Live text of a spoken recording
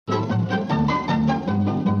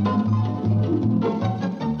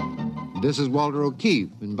This is Walter O'Keefe,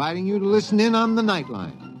 inviting you to listen in on the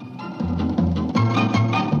Nightline.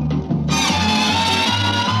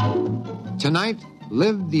 Tonight,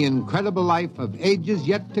 live the incredible life of ages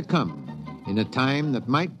yet to come in a time that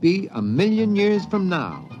might be 1,000,000 years from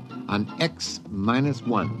now on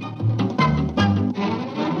X-1.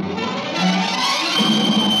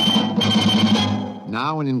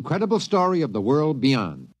 Now, an incredible story of the world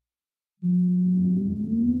beyond.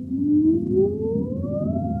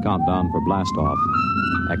 Countdown for blast off.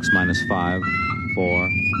 X-5, 4,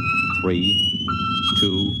 3,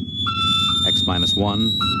 2,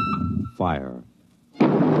 X-1, fire.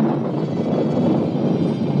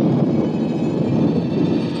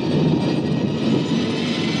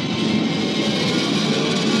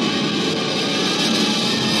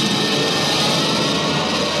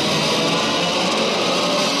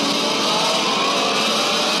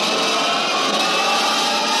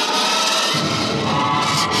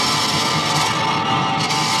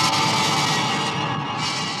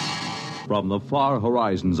 From the far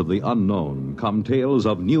horizons of the unknown come tales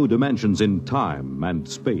of new dimensions in time and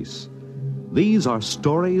space. These are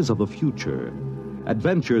stories of the future,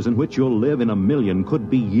 adventures in which you'll live in 1,000,000, could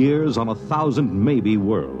be years on 1,000, maybe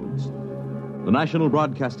worlds. The National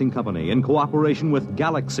Broadcasting Company, in cooperation with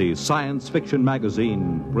Galaxy Science Fiction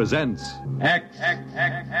Magazine, presents X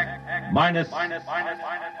minus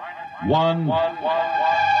 1.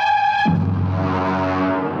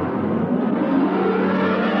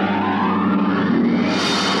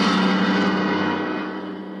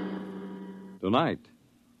 Tonight,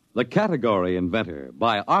 The Category Inventor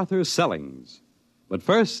by Arthur Sellings. But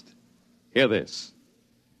first, hear this.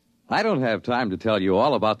 I don't have time to tell you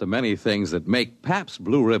all about the many things that make Pabst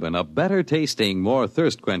Blue Ribbon a better-tasting, more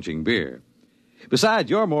thirst-quenching beer. Besides,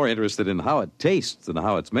 you're more interested in how it tastes than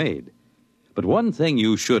how it's made. But one thing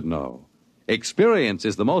you should know. Experience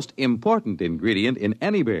is the most important ingredient in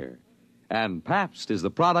any beer. And Pabst is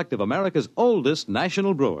the product of America's oldest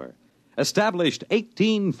national brewer, established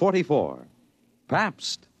 1844.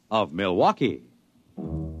 Pabst of Milwaukee.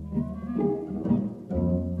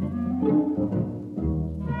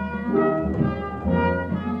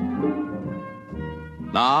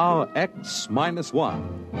 Now, X-1,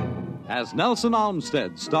 as Nelson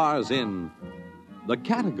Olmsted stars in The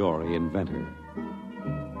Category Inventor.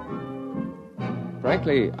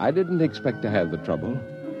 Frankly, I didn't expect to have the trouble.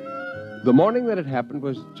 The morning that it happened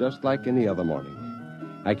was just like any other morning.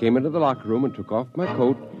 I came into the locker room and took off my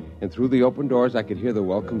coat, and through the open doors I could hear the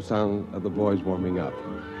welcome sound of the boys warming up.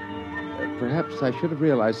 Perhaps I should have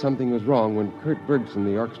realized something was wrong when Kurt Bergson,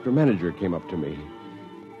 the orchestra manager, came up to me.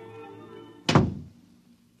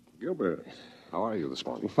 Gilbert, how are you this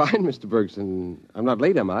morning? Fine, Mr. Bergson. I'm not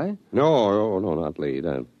late, am I? No, not late.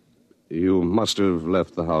 You must have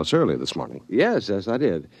left the house early this morning. Yes, I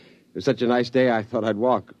did. It was such a nice day, I thought I'd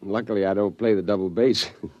walk. Luckily, I don't play the double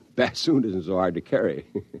bass. Bassoon isn't so hard to carry.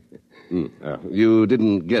 You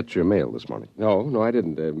didn't get your mail this morning? No, I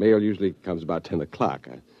didn't. Mail usually comes about 10 o'clock.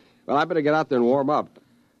 Well, I better get out there and warm up.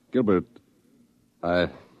 Gilbert, I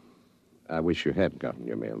wish you had gotten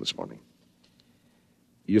your mail this morning.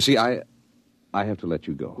 You see, I have to let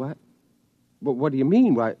you go. What? But what do you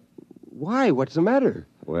mean? Why? What's the matter?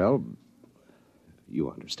 Well,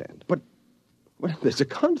 you understand. But there's a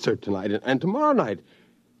concert tonight and tomorrow night.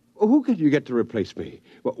 Who can you get to replace me?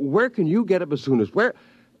 Where can you get a bassoonist? Where?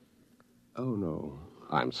 Oh, no.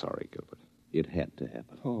 I'm sorry, Gilbert. It had to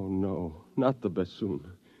happen. Oh, no. Not the bassoon.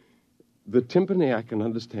 The timpani I can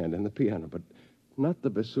understand and the piano, but not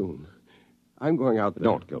the bassoon. I'm going out there.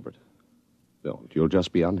 Don't, Gilbert. Don't. You'll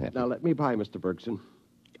just be unhappy. Now, let me by, Mr. Bergson.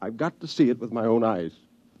 I've got to see it with my own eyes.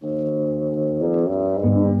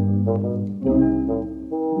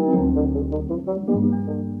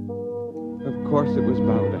 Of course, it was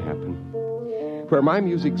bound to happen. Where my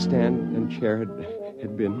music stand and chair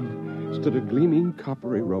had been stood a gleaming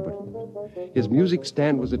coppery robot. His music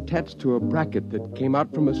stand was attached to a bracket that came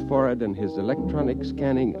out from his forehead, and his electronic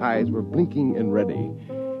scanning eyes were blinking and ready.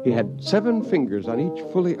 He had 7 fingers on each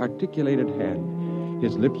fully articulated hand.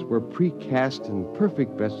 His lips were precast in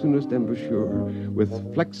perfect bassoonist embouchure, with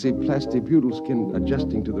flexi-plasti butyl skin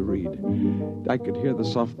adjusting to the reed. I could hear the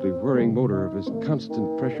softly whirring motor of his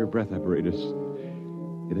constant pressure breath apparatus.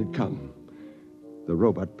 It had come. The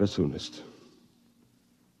robot bassoonist.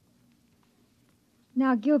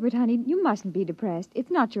 Now, Gilbert, honey, you mustn't be depressed. It's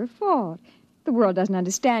not your fault. The world doesn't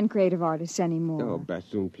understand creative artists anymore. Oh,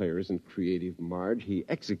 bassoon player isn't creative, Marge. He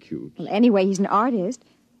executes. Well, anyway, he's an artist.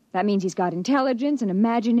 That means he's got intelligence and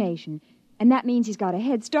imagination. And that means he's got a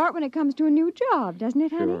head start when it comes to a new job, doesn't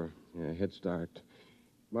it, honey? Sure. Yeah, head start.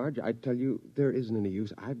 Marge, I tell you, there isn't any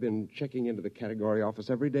use. I've been checking into the category office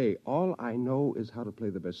every day. All I know is how to play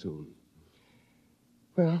the bassoon.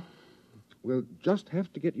 Well, we'll just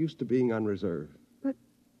have to get used to being on reserve. But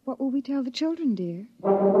what will we tell the children, dear?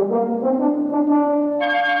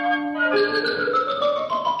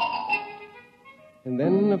 And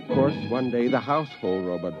then, of course, one day the household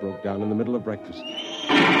robot broke down in the middle of breakfast.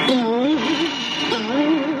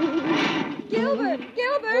 Gilbert!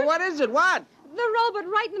 Well, what is it? What? The robot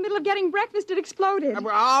right in the middle of getting breakfast, it exploded.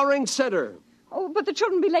 I'll ring Sitter. Oh, but the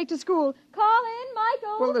children will be late to school. Call in,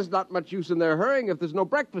 Michael. Well, there's not much use in their hurrying if there's no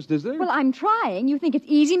breakfast, is there? Well, I'm trying. You think it's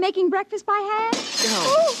easy making breakfast by hand?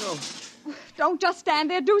 No. Don't just stand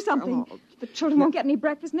there. Do something. Oh. The children won't get any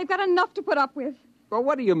breakfast, and they've got enough to put up with. Well,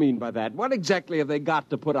 what do you mean by that? What exactly have they got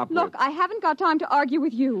to put up Look, with? I haven't got time to argue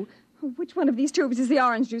with you. Which one of these tubes is the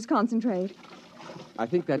orange juice concentrate? I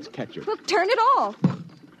think that's ketchup. Well, turn it off.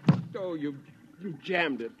 Oh, you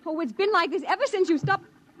jammed it. Oh, it's been like this ever since you stopped.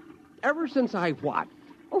 Ever since I what?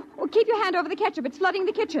 Oh, keep your hand over the ketchup. It's flooding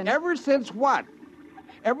the kitchen. Ever since what?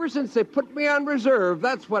 Ever since they put me on reserve,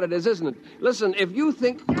 that's what it is, isn't it? Listen, if you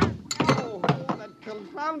think... Oh, that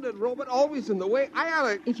confounded robot always in the way. I ought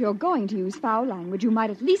to... If you're going to use foul language, you might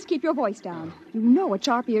at least keep your voice down. You know what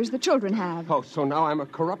sharp ears the children have. Oh, so now I'm a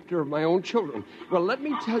corrupter of my own children. Well, let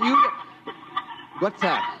me tell you that... What's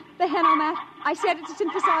that? The Henomat. I said it to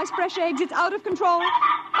synthesize fresh eggs. It's out of control.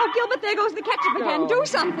 Oh, Gilbert, there goes the ketchup again. No. Do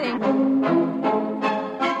something.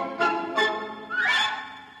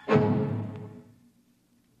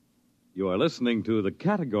 You are listening to the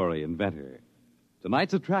Category Inventor.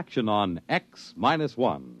 Tonight's attraction on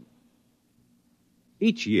X-1.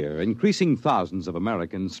 Each year, increasing thousands of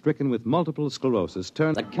Americans stricken with multiple sclerosis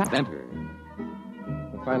turn to Inventor.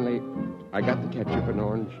 Finally, I got the ketchup and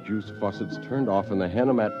orange juice faucets turned off and the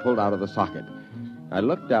Henomat pulled out of the socket. I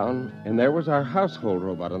looked down, and there was our household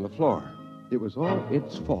robot on the floor. It was all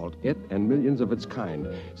its fault, it and millions of its kind.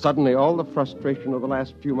 Suddenly, all the frustration of the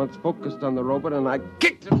last few months focused on the robot, and I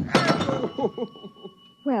kicked it.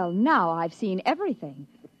 Well, now I've seen everything.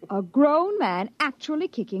 A grown man actually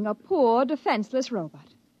kicking a poor, defenseless robot.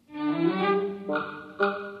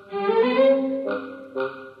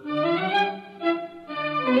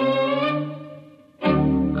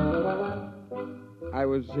 I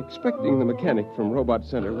was expecting the mechanic from Robot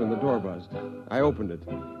Center when the door buzzed. I opened it,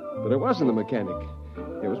 but it wasn't the mechanic.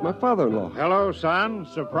 It was my father-in-law. Hello, son.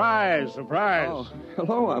 Surprise, surprise. Oh,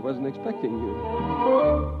 hello. I wasn't expecting you.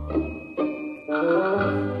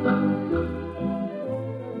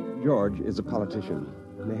 George is a politician.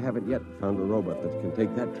 They haven't yet found a robot that can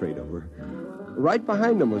take that trade over. Right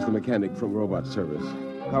behind him was the mechanic from Robot Service.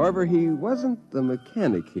 However, he wasn't the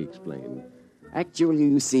mechanic, he explained. Actually,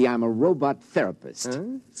 you see, I'm a robot therapist,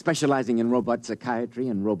 specializing in robot psychiatry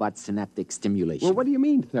and robot synaptic stimulation. Well, what do you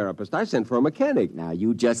mean, therapist? I sent for a mechanic. Now,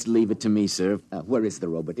 you just leave it to me, sir. Where is the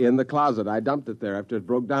robot? In the closet. I dumped it there after it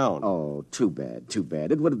broke down. Oh, too bad, too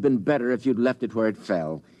bad. It would have been better if you'd left it where it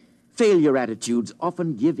fell. Failure attitudes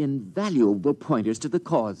often give invaluable pointers to the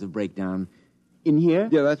cause of breakdown. In here?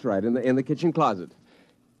 Yeah, that's right, in the kitchen closet.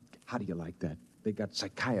 How do you like that? They got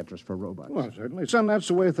psychiatrists for robots. Well, certainly, son, that's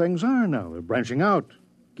the way things are now. They're branching out,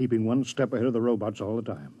 keeping one step ahead of the robots all the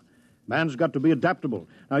time. Man's got to be adaptable.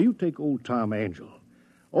 Now, you take old Tom Angel.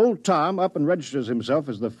 Old Tom up and registers himself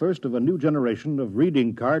as the first of a new generation of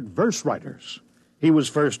reading card verse writers. He was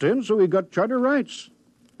first in, so he got charter rights.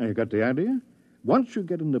 Now, you got the idea? Once you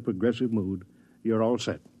get in the progressive mood, you're all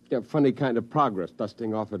set. Yeah, funny kind of progress,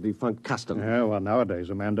 dusting off a defunct custom. Yeah, well, nowadays,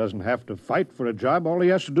 a man doesn't have to fight for a job. All he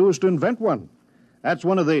has to do is to invent one. That's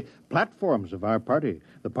one of the platforms of our party,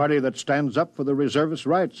 the party that stands up for the reservist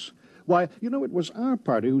rights. Why, you know, it was our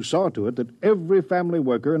party who saw to it that every family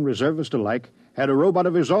worker and reservist alike had a robot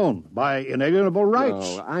of his own by inalienable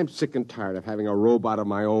rights. No, I'm sick and tired of having a robot of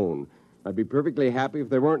my own. I'd be perfectly happy if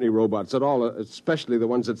there weren't any robots at all, especially the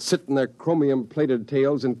ones that sit in their chromium-plated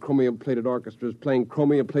tails in chromium-plated orchestras playing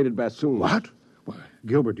chromium-plated bassoons. What? Why,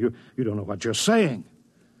 Gilbert, you don't know what you're saying.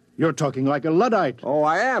 You're talking like a Luddite. Oh,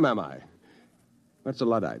 I am I? What's a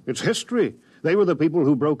Luddite? It's history. They were the people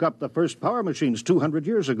who broke up the first power machines 200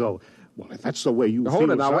 years ago. Well, if that's the way you feel...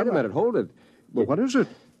 Hold it now, son, wait a minute, hold it. Well, what is it?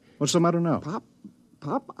 What's the matter now?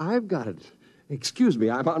 Pop, I've got it. Excuse me,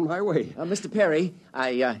 I'm on my way. Mr. Perry,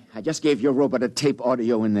 I just gave your robot a tape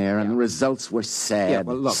audio in there, and the results were sad. Yeah,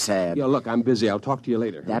 well, look. Sad. Yeah, look, I'm busy. I'll talk to you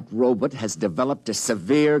later. That robot has developed a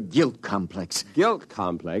severe guilt complex. Guilt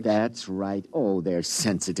complex? That's right. Oh, they're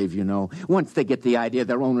sensitive, you know. Once they get the idea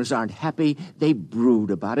their owners aren't happy, they brood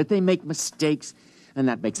about it. They make mistakes, and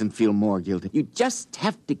that makes them feel more guilty. You just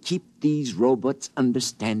have to keep these robots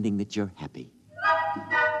understanding that you're happy.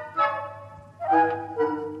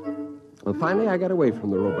 finally I got away from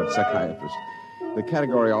the robot psychiatrist. The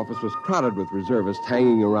category office was crowded with reservists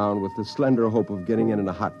hanging around with the slender hope of getting in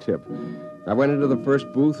a hot tip. I went into the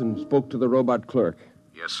first booth and spoke to the robot clerk.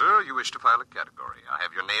 Yes, sir. You wish to file a category. I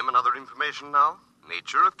have your name and other information now.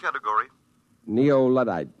 Nature of category.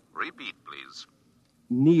 Neo-Luddite. Repeat, please.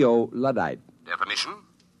 Neo-Luddite. Definition?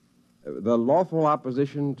 The lawful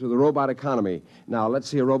opposition to the robot economy. Now, let's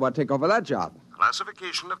see a robot take over that job.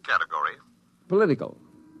 Classification of category. Political.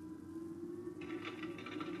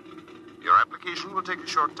 Your application will take a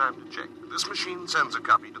short time to check. This machine sends a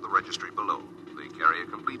copy to the registry below. They carry a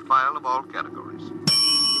complete file of all categories.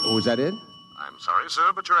 Oh, is that it? I'm sorry,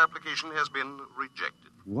 sir, but your application has been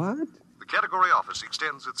rejected. What? The category office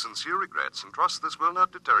extends its sincere regrets and trusts this will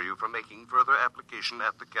not deter you from making further application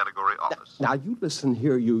at the category office. Now, you listen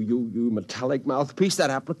here, you metallic mouthpiece.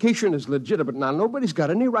 That application is legitimate. Now, nobody's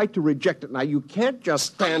got any right to reject it. Now, you can't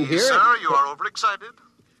just stand Please, here. Sir, you are overexcited.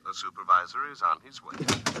 The supervisor is on his way.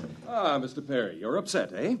 Ah, Mr. Perry, you're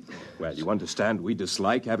upset, eh? Well, you understand we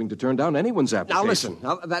dislike having to turn down anyone's application. Now, listen.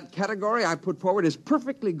 Now, that category I put forward is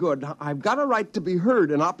perfectly good. I've got a right to be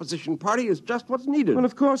heard. An opposition party is just what's needed. Well,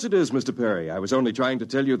 of course it is, Mr. Perry. I was only trying to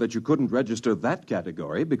tell you that you couldn't register that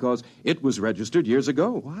category because it was registered years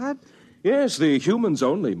ago. What? Yes, the Humans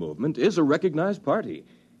Only movement is a recognized party,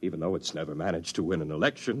 even though it's never managed to win an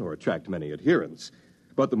election or attract many adherents.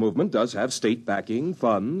 But the movement does have state backing,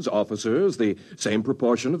 funds, officers, the same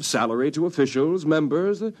proportion of salary to officials,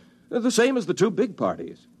 members, the same as the two big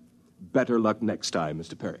parties. Better luck next time,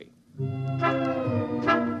 Mr. Perry. There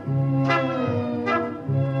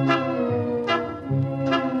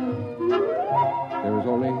was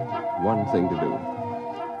only one thing to do.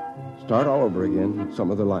 Start all over again with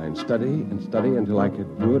some of the lines. Study and study until I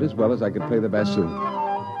could do it as well as I could play the bassoon.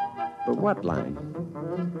 But what line?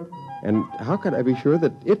 And how could I be sure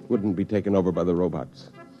that it wouldn't be taken over by the robots?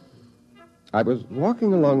 I was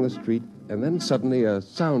walking along the street, and then suddenly a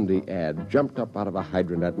soundy ad jumped up out of a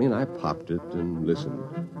hydrant at me, and I popped it and listened.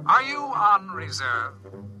 Are you on reserve?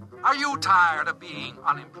 Are you tired of being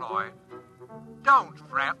unemployed? Don't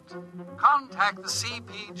fret. Contact the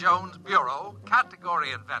C.P. Jones Bureau, Category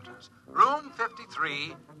Inventors, Room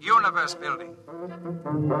 53, Universe Building.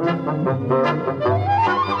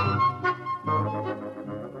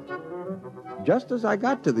 Just as I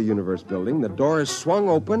got to the Universe Building, the doors swung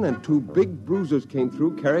open and two big bruisers came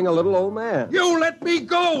through carrying a little old man. You let me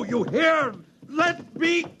go, you hear? Let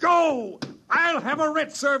me go! I'll have a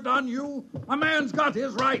writ served on you. A man's got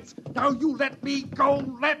his rights. Now you let me go.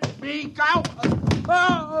 Let me go.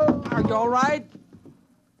 Oh! Are you all right?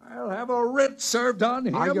 I'll have a writ served on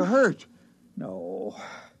him. Are you hurt? No.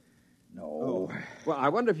 Oh. Well, I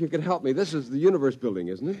wonder if you could help me. This is the Universe Building,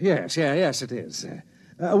 isn't it? Yes, it is.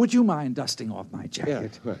 Would you mind dusting off my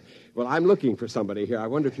jacket? Yeah. Well, I'm looking for somebody here. I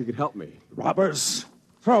wonder if you could help me. Robbers.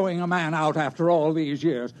 Throwing a man out after all these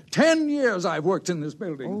years. 10 years I've worked in this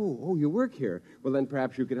building. Oh, you work here. Well, then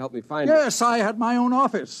perhaps you could help me find... Yes, I had my own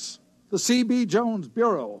office. The C.B. Jones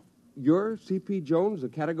Bureau. You're C.P. Jones, the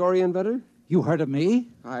category inventor? You heard of me?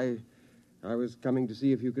 I was coming to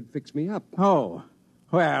see if you could fix me up. Oh,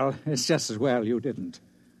 well, it's just as well you didn't.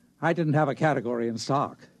 I didn't have a category in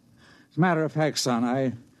stock. As a matter of fact, son,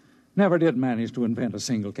 I never did manage to invent a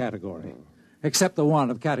single category, except the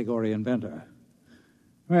one of category inventor.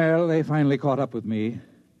 Well, they finally caught up with me,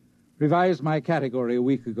 revised my category a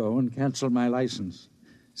week ago, and canceled my license.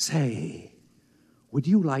 Say, would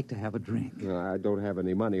you like to have a drink? No, I don't have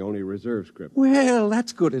any money, only reserve script. Well,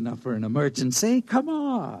 that's good enough for an emergency. Come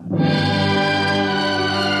on.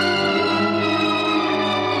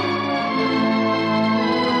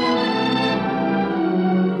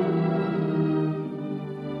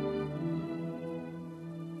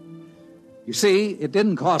 You see, it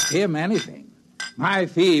didn't cost him anything. My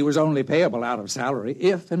fee was only payable out of salary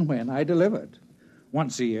if and when I delivered.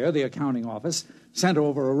 Once a year, the accounting office sent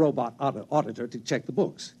over a robot auditor to check the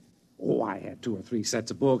books. Oh, I had 2 or 3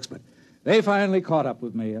 sets of books, but they finally caught up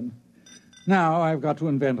with me, and now I've got to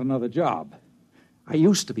invent another job. I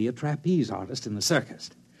used to be a trapeze artist in the circus.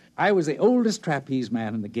 I was the oldest trapeze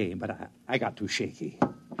man in the game, but I got too shaky.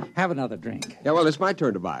 Have another drink. Yeah, well, it's my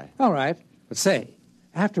turn to buy. All right, but say,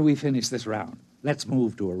 after we finish this round, let's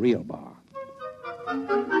move to a real bar.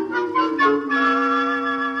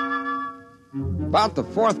 About the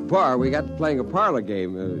 4th bar, we got to playing a parlor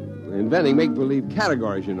game, inventing make-believe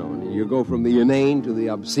categories, you know. You go from the inane to the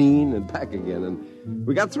obscene and back again. And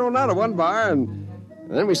we got thrown out of one bar, and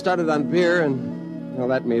then we started on beer, and, well,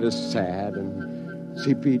 that made us sad. And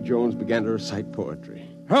C.P. Jones began to recite poetry.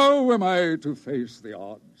 How am I to face the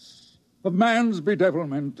odds of man's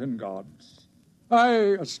bedevilment in God's?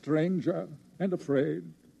 I, a stranger and afraid,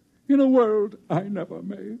 in a world I never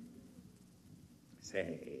made.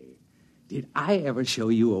 Say, did I ever show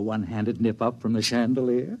you a one-handed nip-up from the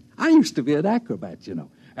chandelier? I used to be an acrobat, you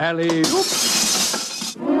know. Alley-oop!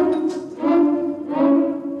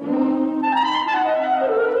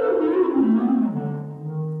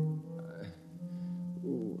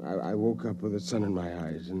 I woke up with the sun in my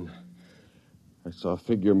eyes, and I saw a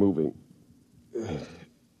figure moving.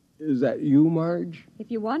 Is that you, Marge? If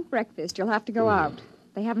you want breakfast, you'll have to go out.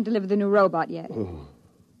 They haven't delivered the new robot yet. Do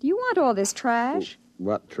you want all this trash?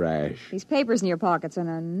 What trash? These papers in your pockets and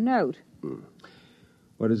a note.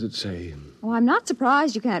 What does it say? Oh, I'm not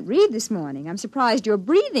surprised you can't read this morning. I'm surprised you're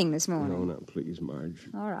breathing this morning. No, please, Marge.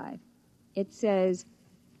 All right. It says,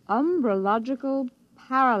 umbrological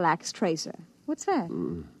parallax tracer. What's that?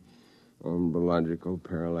 Umbrological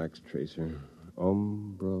parallax tracer.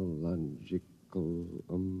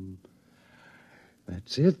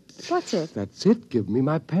 That's it. What's it? That's it. Give me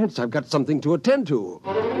my pants. I've got something to attend to.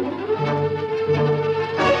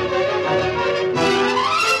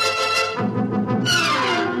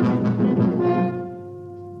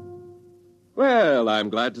 Well, I'm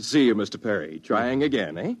glad to see you, Mr. Perry. Trying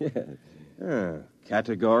again, eh?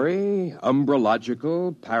 Category,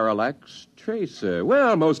 umbrological parallax tracer.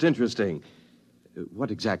 Well, most interesting.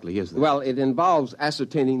 What exactly is that? Well, it involves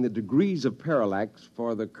ascertaining the degrees of parallax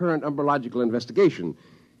for the current umbrological investigation.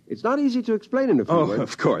 It's not easy to explain in a few words.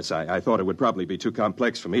 Of course. I thought it would probably be too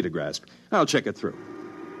complex for me to grasp. I'll check it through.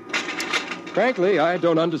 Frankly, I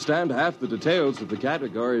don't understand half the details of the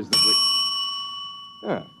categories that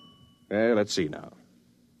we... let's see now.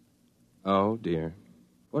 Oh, dear.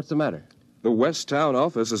 What's the matter? The West Town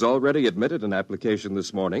office has already admitted an application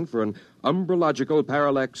this morning for an umbrological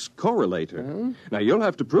parallax correlator. Uh-huh. Now, you'll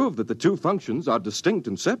have to prove that the two functions are distinct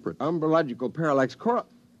and separate. Umbrological parallax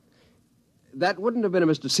That wouldn't have been a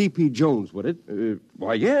Mr. C.P. Jones, would it?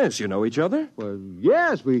 Why, yes. You know each other? Well,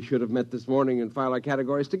 yes, we should have met this morning and filed our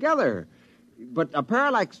categories together. But a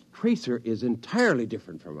parallax tracer is entirely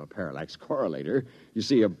different from a parallax correlator. You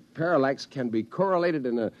see, a parallax can be correlated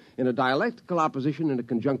in a dialectical opposition in a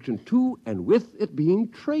conjunction to and with it being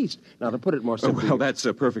traced. Now, to put it more simply... Well, that's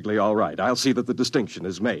perfectly all right. I'll see that the distinction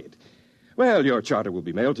is made. Well, your charter will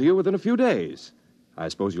be mailed to you within a few days. I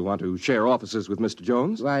suppose you'll want to share offices with Mr.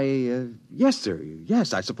 Jones? Why, yes, sir.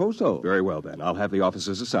 Yes, I suppose so. Very well, then. I'll have the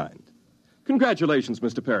offices assigned. Congratulations,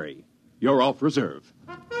 Mr. Perry. You're off reserve.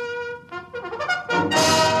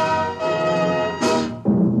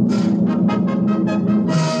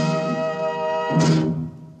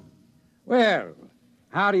 Well,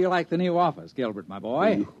 how do you like the new office, Gilbert, my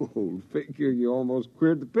boy? Oh, figure you almost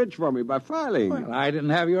queered the pitch for me by filing. Well, I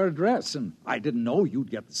didn't have your address, and I didn't know you'd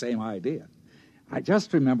get the same idea. I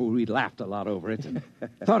just remember we laughed a lot over it and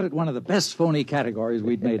thought it one of the best phony categories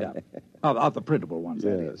we'd made up. Of the printable ones,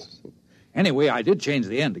 that is. Anyway, I did change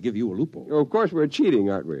the end to give you a loophole. Oh, of course, we're cheating,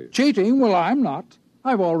 aren't we? Cheating? Well, I'm not.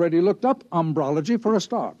 I've already looked up umbrology for a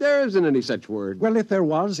start. There isn't any such word. Well, if there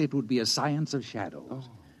was, it would be a science of shadows. Oh.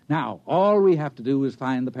 Now, all we have to do is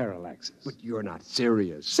find the parallaxes. But you're not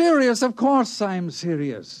serious. Serious? Of course I'm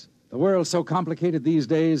serious. The world's so complicated these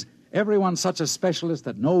days, everyone's such a specialist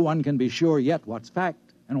that no one can be sure yet what's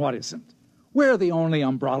fact and what isn't. We're the only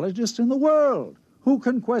umbrologists in the world. Who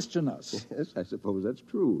can question us? Yes, I suppose that's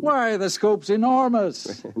true. Why, the scope's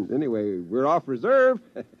enormous. Anyway, we're off reserve.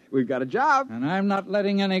 We've got a job. And I'm not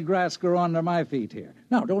letting any grass grow under my feet here.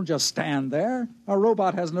 Now, don't just stand there. Our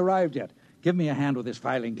robot hasn't arrived yet. Give me a hand with this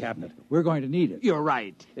filing cabinet. We're going to need it. You're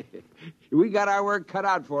right. We got our work cut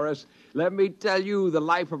out for us. Let me tell you, the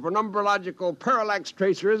life of an umbrological parallax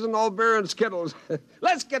tracer isn't all beer and skittles.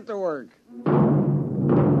 Let's get to work.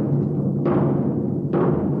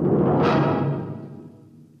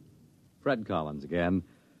 Fred Collins again,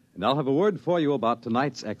 and I'll have a word for you about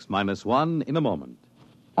tonight's X-1 in a moment.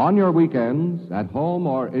 On your weekends, at home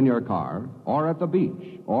or in your car, or at the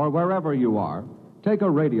beach, or wherever you are, take a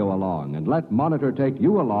radio along and let Monitor take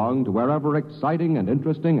you along to wherever exciting and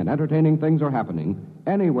interesting and entertaining things are happening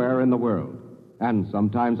anywhere in the world. And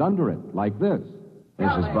sometimes under it, like this.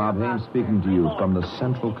 This is Bob Haynes speaking to you from the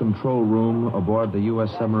central control room aboard the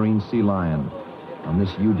U.S. submarine Sea Lion on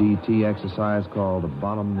this UDT exercise called the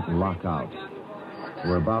Bottom Lockout.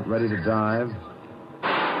 We're about ready to dive.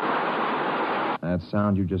 That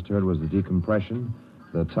sound you just heard was the decompression.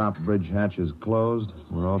 The top bridge hatch is closed.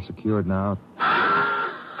 We're all secured now.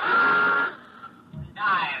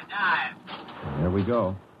 Dive. There we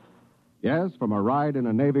go. Yes, from a ride in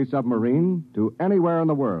a Navy submarine to anywhere in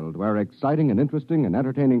the world where exciting and interesting and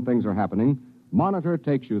entertaining things are happening, Monitor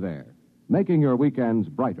takes you there, making your weekends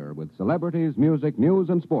brighter with celebrities, music, news,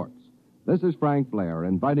 and sports. This is Frank Blair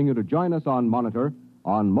inviting you to join us on Monitor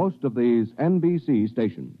on most of these NBC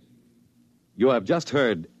stations. You have just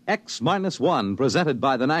heard X-1, presented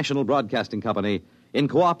by the National Broadcasting Company in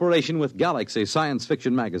cooperation with Galaxy Science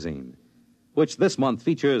Fiction Magazine, which this month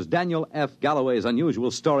features Daniel F. Galloway's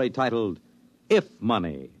unusual story titled If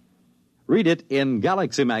Money. Read it in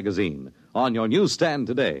Galaxy Magazine on your newsstand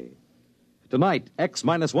today. Tonight,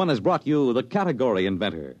 X-1 has brought you The Category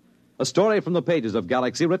Inventor, a story from the pages of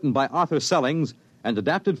Galaxy written by Arthur Sellings and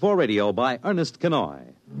adapted for radio by Ernest Kenoy.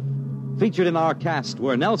 Featured in our cast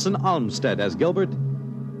were Nelson Olmsted as Gilbert,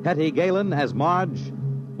 Hetty Galen as Marge,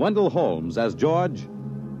 Wendell Holmes as George,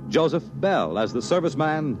 Joseph Bell as the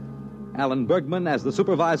serviceman, Alan Bergman as the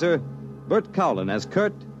supervisor, Bert Cowlin as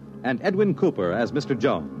Kurt, and Edwin Cooper as Mr.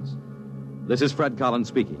 Jones. This is Fred Collins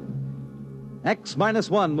speaking.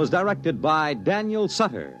 X-1 was directed by Daniel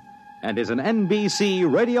Sutter and is an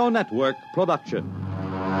NBC Radio Network production.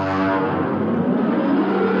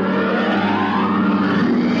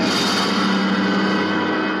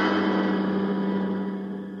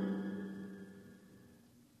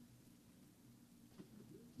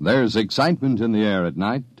 There's excitement in the air at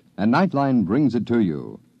night, and Nightline brings it to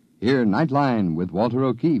you. Hear Nightline with Walter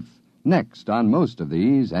O'Keefe next on most of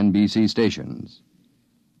these NBC stations.